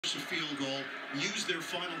a field goal, use their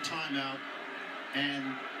final timeout, and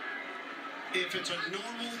if it's a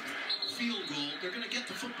normal field goal, they're going to get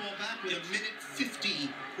the football back with a minute 50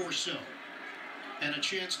 or so and a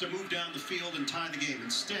chance to move down the field and tie the game.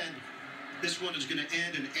 Instead, this one is going to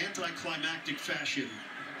end in anticlimactic fashion.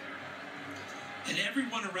 And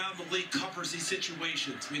everyone around the league covers these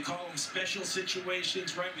situations. We call them special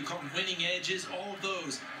situations, right? We call them winning edges, all of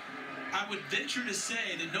those. I would venture to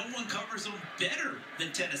say that no one covers them better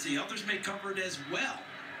than Tennessee. Others may cover it as well,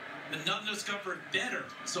 but none of us cover it better.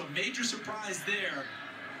 So major surprise there.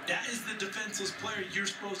 That is the defenseless player you're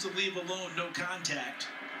supposed to leave alone, no contact.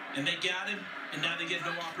 And they got him, and now they get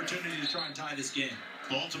no opportunity to try and tie this game.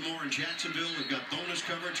 Baltimore and Jacksonville, we've got bonus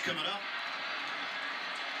coverage coming up.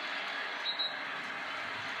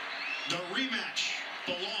 The rematch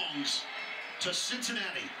belongs to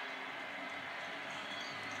Cincinnati.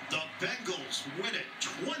 The Bengals win it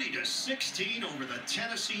 20-16 over the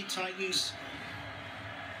Tennessee Titans.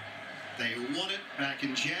 They won it back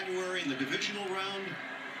in January in the divisional round,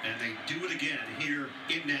 and they do it again here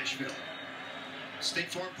in Nashville.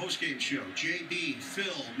 State Farm postgame show. JB,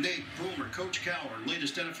 Phil, Nate, Boomer, Coach Cowher,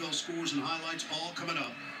 latest NFL scores and highlights all coming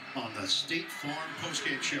up on the State Farm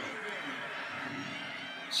postgame show.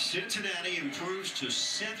 Cincinnati improves to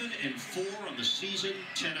 7-4 on the season.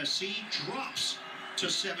 Tennessee drops to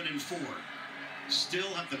 7-4. Still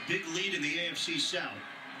have the big lead in the AFC South.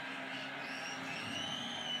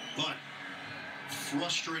 But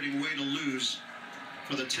frustrating way to lose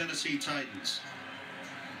for the Tennessee Titans.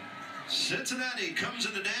 Cincinnati comes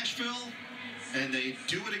into Nashville, and they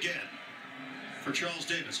do it again. For Charles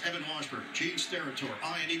Davis, Evan Washburn, Gene Steratore,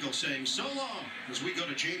 Ian Eagle saying so long as we go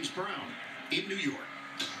to James Brown in New York.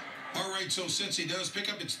 All right, so Cincy does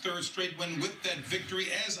pick up its third straight win with that victory.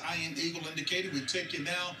 As Ian Eagle indicated, we take you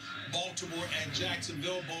now. Baltimore and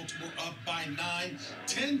Jacksonville. Baltimore up by 9.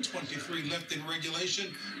 10:23 left in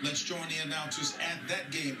regulation. Let's join the announcers at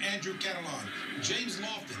that game. Andrew Catalan, James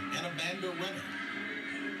Lofton, and Amanda Renner.